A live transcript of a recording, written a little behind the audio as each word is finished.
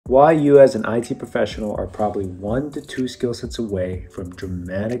why you as an IT professional are probably 1 to 2 skill sets away from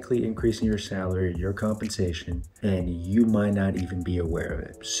dramatically increasing your salary, your compensation, and you might not even be aware of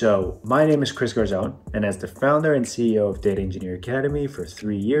it. So my name is Chris Garzone, and as the founder and CEO of Data Engineer Academy for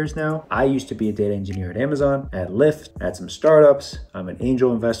 3 years now, I used to be a data engineer at Amazon, at Lyft, at some startups. I'm an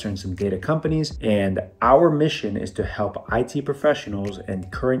angel investor in some data companies, and our mission is to help IT professionals and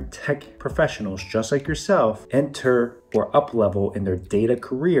current tech professionals just like yourself enter or up level in their data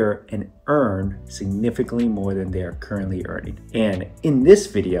career and earn significantly more than they are currently earning. And in this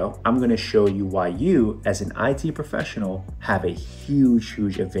video, I'm going to show you why you as an IT professional have a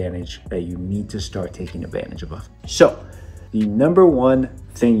huge advantage that you need to start taking advantage of. So the number one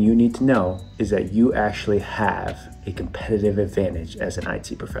thing you need to know is that you actually have a competitive advantage as an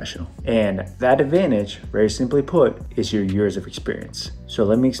IT professional. And that advantage, very simply put, is your years of experience. So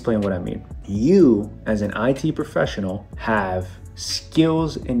let me explain what I mean. You as an IT professional have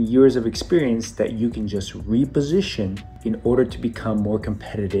skills and years of experience that you can just reposition in order to become more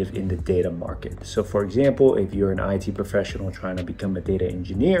competitive in the data market. So for example, if you're an IT professional trying to become a data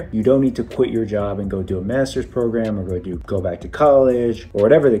engineer, you don't need to quit your job and go do a master's program or go back to college or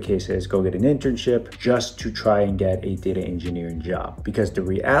whatever the case is, go get an internship just to try and get a data engineering job. Because the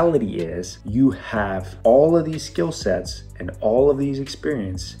reality is you have all of these skill sets and all of these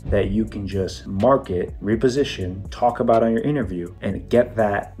experience that you can just market, reposition, talk about on your interview, and get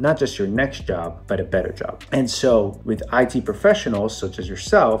that not just your next job, but a better job. And so with IT professionals such as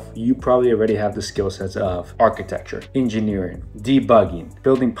yourself, you probably already have the skill sets of architecture, engineering, debugging,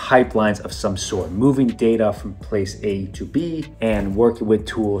 building pipelines of some sort, moving data from place A to B, and working with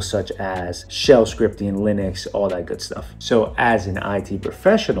tools such as shell scripting, Linux, all that good stuff. So as an IT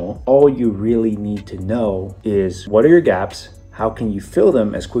professional, all you really need to know is what are your gaps, how can you fill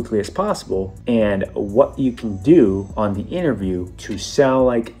them as quickly as possible, and what you can do on the interview to sound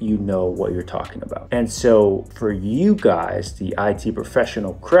like you know what you're talking about. And so for you guys, the IT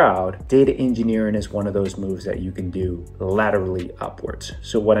professional crowd, data engineering is one of those moves that you can do laterally upwards.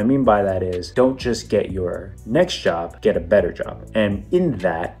 So what I mean by that is don't just get your next job, get a better job. And in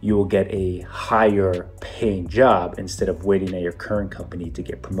that, you will get a higher paying job instead of waiting at your current company to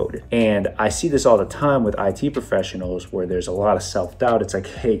get promoted. And I see this all the time with IT professionals where there's a lot of self-doubt. It's like,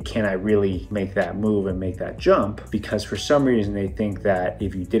 hey, can I really make that move and make that jump? Because for some reason they think that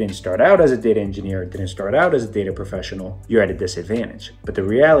if you didn't start out as a data engineer, didn't start out as a data professional, you're at a disadvantage. But the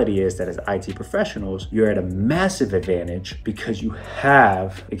reality is that as IT professionals, you're at a massive advantage because you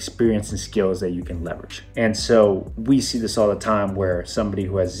have experience and skills that you can leverage. And so we see this all the time where somebody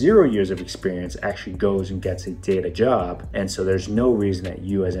who has 0 years of experience actually goes and gets a data job. And so there's no reason that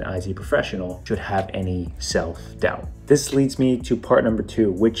you as an IT professional should have any self-doubt. This leads me to part number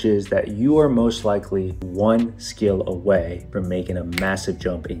 2, which is that you are most likely one skill away from making a massive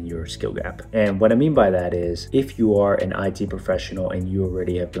jump in your skill gap. And what I mean by that is if you are an IT professional and you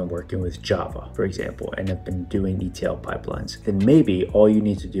already have been working with Java, for example, and have been doing ETL pipelines, then maybe all you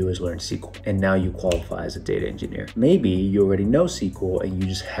need to do is learn SQL. And now you qualify as a data engineer. Maybe you already know SQL and you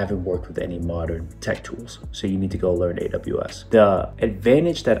just haven't worked with any modern tech tools. So you need to go learn AWS. The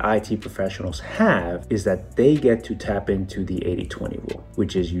advantage that IT professionals have is that they get to tap into the 80-20 rule,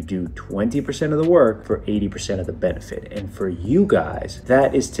 which is you do 20% of the work for 80% of the benefit. And for you guys,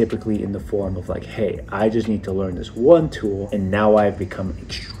 that is typically in the form of like, hey, I just need to learn this one tool and now I've become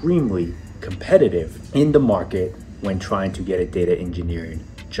extremely competitive in the market when trying to get a data engineering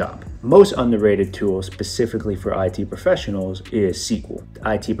job. Most underrated tool specifically for IT professionals is SQL.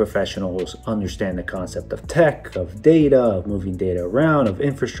 IT professionals understand the concept of tech, of data, of moving data around, of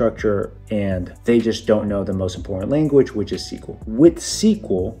infrastructure, and they just don't know the most important language, which is SQL. With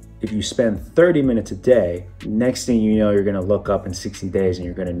SQL, if you spend 30 minutes a day, next thing you know, you're gonna look up in 60 days and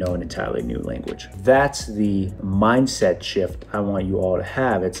you're gonna know an entirely new language. That's the mindset shift I want you all to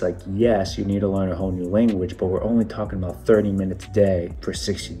have. It's like, yes, you need to learn a whole new language, but we're only talking about 30 minutes a day for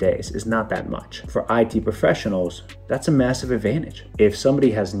 60 days. It's not that much. For IT professionals, that's a massive advantage. If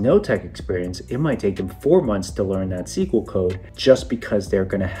somebody has no tech experience, it might take them 4 months to learn that SQL code just because they're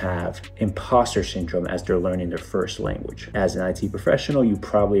gonna have imposter syndrome as they're learning their first language. As an IT professional, you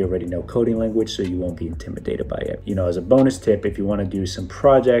probably already know coding language, so you won't be intimidated by it. You know, as a bonus tip, if you want to do some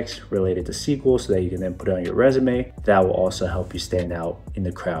projects related to SQL so that you can then put it on your resume, that will also help you stand out in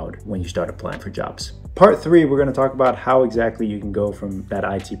the crowd when you start applying for jobs. Part 3, we're going to talk about how exactly you can go from that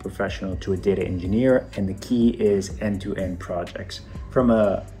IT professional to a data engineer, and the key is end-to-end projects. From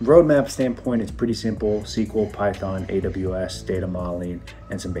a roadmap standpoint, it's pretty simple: SQL, Python, AWS, data modeling,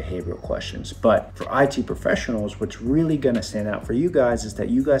 and some behavioral questions. But for IT professionals, what's really gonna stand out for you guys is that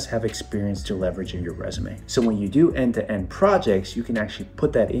you guys have experience to leverage in your resume. So when you do end-to-end projects, you can actually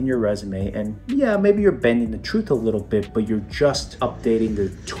put that in your resume, and yeah, maybe you're bending the truth a little bit, but you're just updating the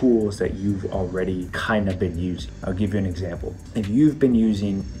tools that you've already kind of been using. I'll give you an example. If you've been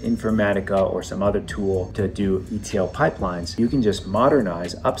using Informatica or some other tool to do ETL pipelines, you can just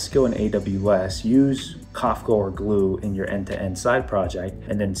modernize, upskill in AWS, use Kafka or Glue in your end-to-end side project,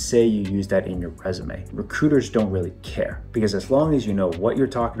 and then say you use that in your resume. Recruiters don't really care, because as long as you know what you're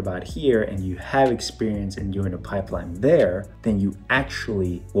talking about here and you have experience in doing a pipeline there, then you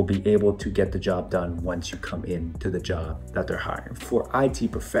actually will be able to get the job done once you come into the job that they're hiring. For IT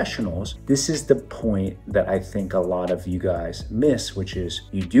professionals, this is the point that I think a lot of you guys miss, which is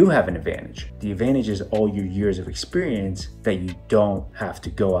you do have an advantage. The advantage is all your years of experience that you don't have to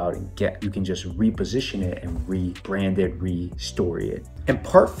go out and get. You can just reposition it and rebrand it, re-story it. And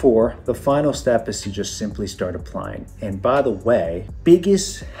part 4, the final step, is to just simply start applying. And by the way,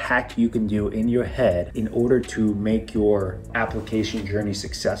 biggest hack you can do in your head in order to make your application journey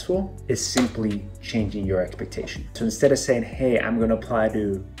successful is simply changing your expectation. So instead of saying, hey, I'm gonna apply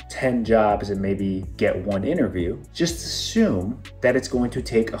to 10 jobs and maybe get 1 interview, just assume that it's going to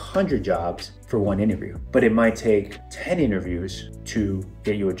take 100 jobs for 1 interview, but it might take 10 interviews to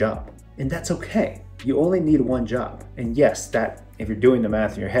get you a job. And that's okay. You only need 1 job. And yes, that, if you're doing the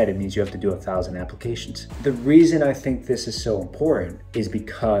math in your head, it means you have to do 1,000 applications. The reason I think this is so important is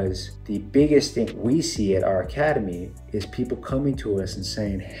because the biggest thing we see at our academy is people coming to us and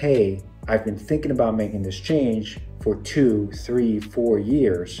saying, hey, I've been thinking about making this change for 2, 3, 4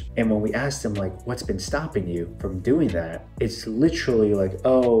 years. And when we ask them, like, what's been stopping you from doing that? It's literally like,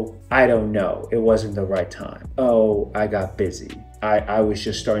 oh, I don't know. It wasn't the right time. Oh, I got busy. I was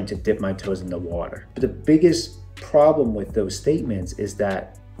just starting to dip my toes in the water. But the biggest problem with those statements is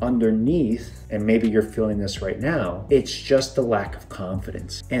that underneath, and maybe you're feeling this right now, it's just the lack of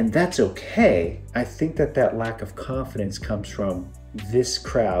confidence. And that's okay. I think that that lack of confidence comes from this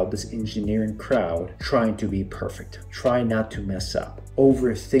crowd, this engineering crowd, trying to be perfect, trying not to mess up,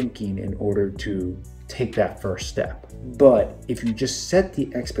 overthinking in order to take that first step. But if you just set the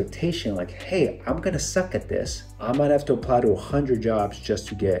expectation like, hey, I'm gonna suck at this, I might have to apply to 100 jobs just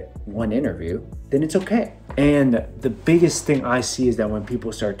to get 1 interview, then it's okay. And the biggest thing I see is that when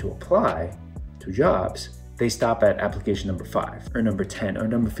people start to apply to jobs, they stop at application number 5 or number 10 or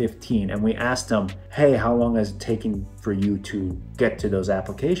number 15. And we ask them, hey, how long has it taken for you to get to those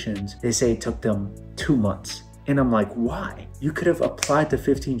applications? They say it took them 2 months. And I'm like, why? You could have applied to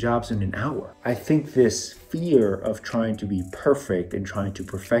 15 jobs in an hour. I think this fear of trying to be perfect and trying to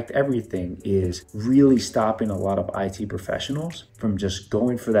perfect everything is really stopping a lot of IT professionals from just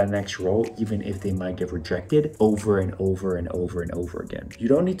going for that next role, even if they might get rejected over and over and over and over again. You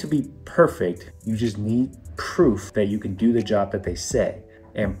don't need to be perfect. You just need proof that you can do the job that they say.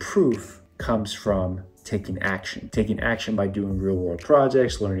 And proof comes from taking action by doing real world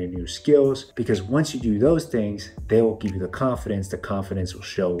projects, learning new skills, because once you do those things, they will give you the confidence will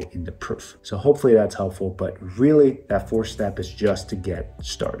show in the proof. So hopefully that's helpful, but really that 4th step is just to get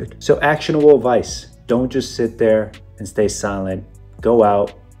started. So actionable advice: don't just sit there and stay silent. Go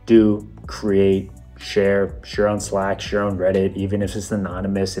out, do, create, share on Slack, share on Reddit, even if it's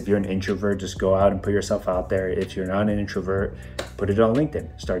anonymous. If you're an introvert, just go out and put yourself out there. If you're not an introvert, put it on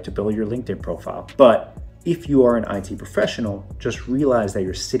LinkedIn. Start to build your LinkedIn profile. But if you are an IT professional, just realize that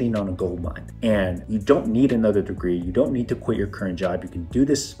you're sitting on a gold mine and you don't need another degree. You don't need to quit your current job. You can do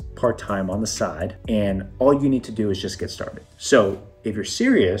this part-time on the side, and all you need to do is just get started. So if you're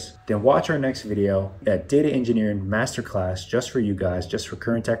serious, then watch our next video, a data engineering masterclass just for you guys, just for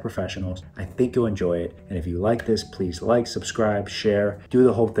current tech professionals. I think you'll enjoy it. And if you like this, please like, subscribe, share, do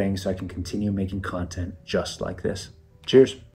the whole thing so I can continue making content just like this. Cheers.